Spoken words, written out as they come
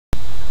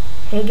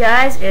Hey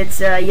guys, it's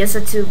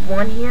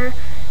YesATube1 here,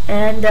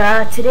 and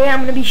today I'm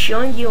going to be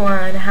showing you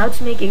on how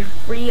to make a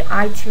free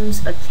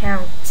iTunes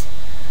account.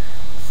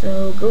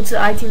 So go to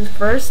iTunes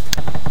first,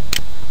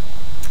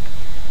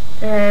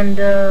 and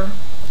a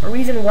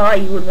reason why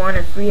you would want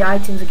a free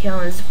iTunes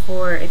account is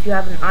for if you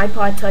have an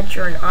iPod Touch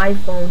or an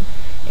iPhone,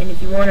 and if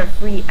you want a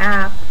free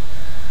app,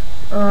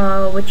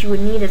 what you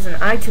would need is an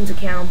iTunes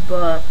account.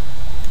 But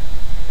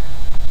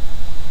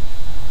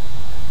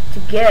to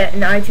get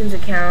an iTunes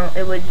account,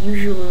 it would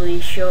usually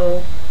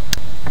show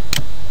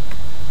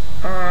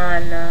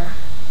on,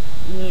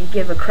 you need to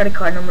give a credit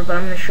card number, but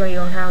I'm going to show you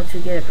on how to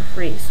get it for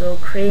free. So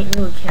create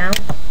new account.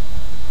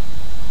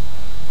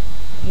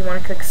 You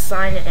want to click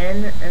sign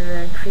in and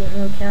then create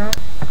new account,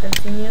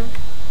 continue.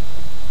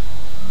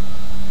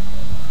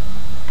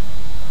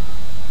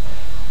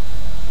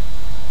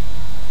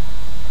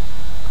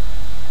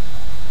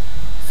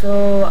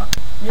 So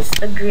just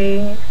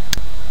agree,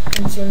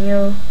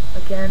 continue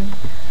again,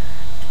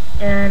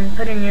 and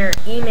put in your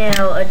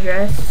email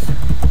address.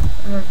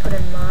 I'm going to put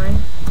in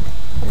mine.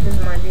 This is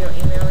my real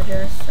email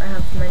address. I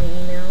have many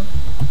emails,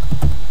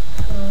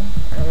 so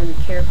I don't really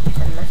care if you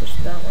send a message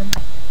to that one.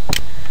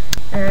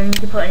 And you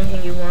can put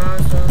anything you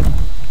want, so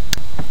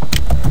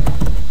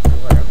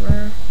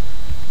whatever.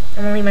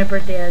 I'm going to leave my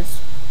birthday as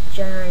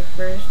January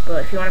 1st,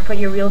 but if you want to put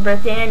your real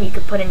birthday in, you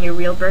could put in your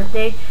real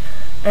birthday.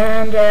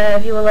 And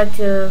if you would like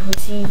to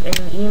receive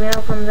an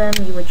email from them,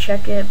 you would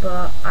check it,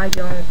 but I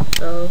don't,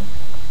 so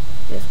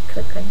just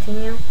click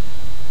continue.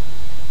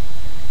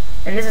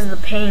 And this is the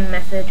paying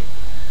method.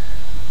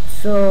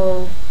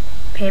 So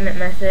payment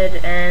method,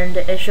 and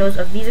it shows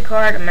a Visa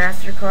card, a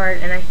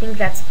MasterCard, and I think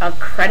that's a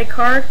credit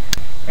card,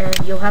 and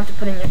you'll have to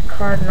put in your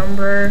card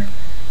number,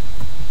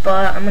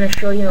 but I'm going to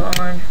show you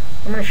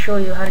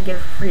how to get it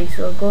for free.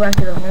 So go back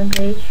to the home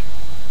page,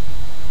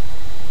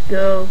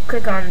 go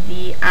click on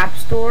the App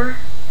Store,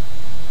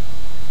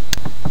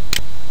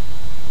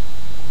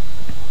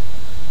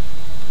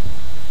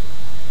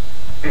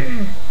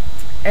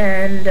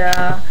 and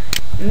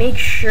make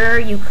sure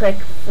you click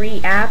free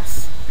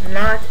apps,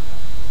 not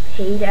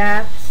paid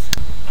apps,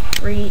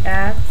 free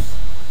apps.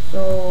 So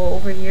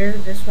over here,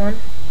 this one,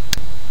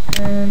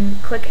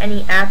 and click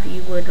any app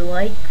you would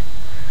like.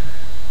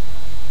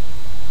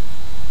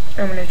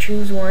 I'm going to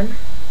choose one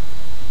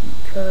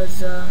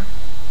because I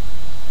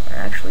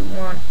actually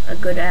want a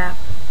good app.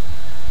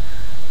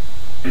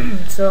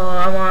 So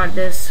I want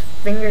this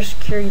finger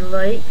security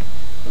light.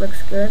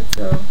 Looks good,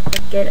 so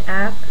click get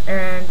app,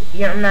 and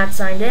I'm not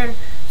signed in,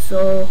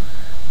 so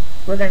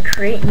we're going to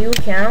create new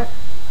account.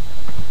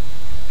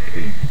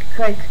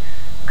 Click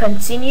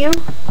continue.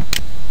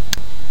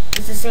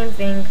 It's the same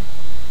thing,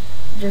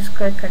 just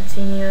click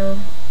continue.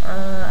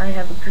 I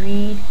have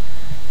agreed.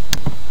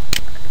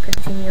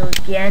 Continue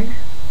again,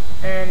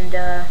 and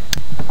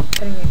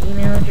put in your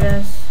email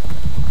address.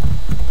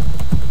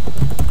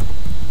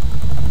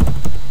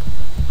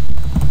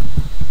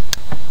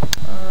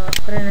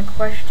 Put in a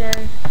question,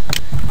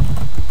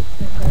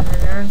 and put in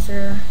an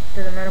answer.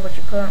 Doesn't matter what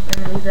you put, I'm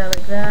going to leave that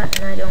like that,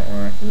 and I don't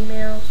want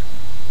emails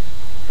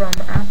from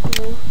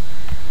Apple.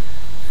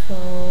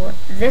 So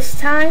this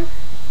time,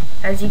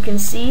 as you can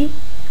see,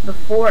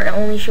 before it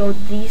only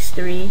showed these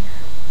three,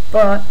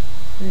 but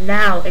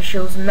now it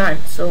shows none.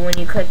 So when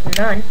you click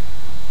none,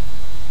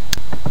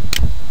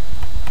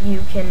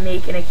 you can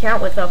make an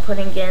account without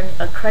putting in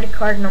a credit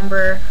card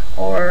number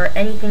or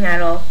anything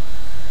at all.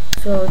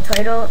 So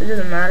title, it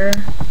doesn't matter.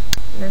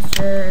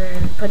 Mr.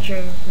 and put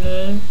your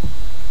name,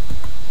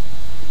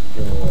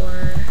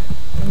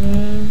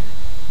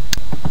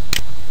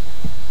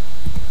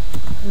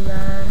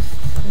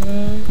 last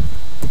name.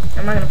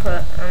 I'm not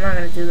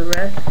gonna do the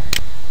rest,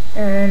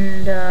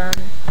 and I'm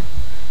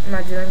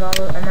not doing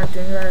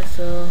that,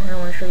 so I don't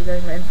want to show you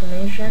guys my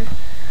information.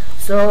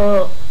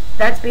 So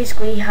that's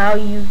basically how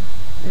you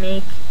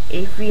make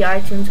a free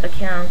iTunes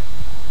account.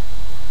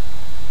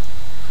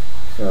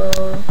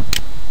 So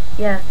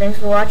yeah, thanks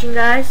for watching,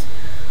 guys.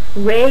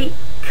 Rate,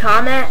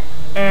 comment,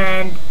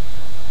 and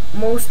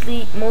most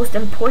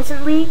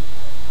importantly,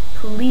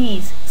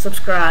 please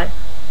subscribe.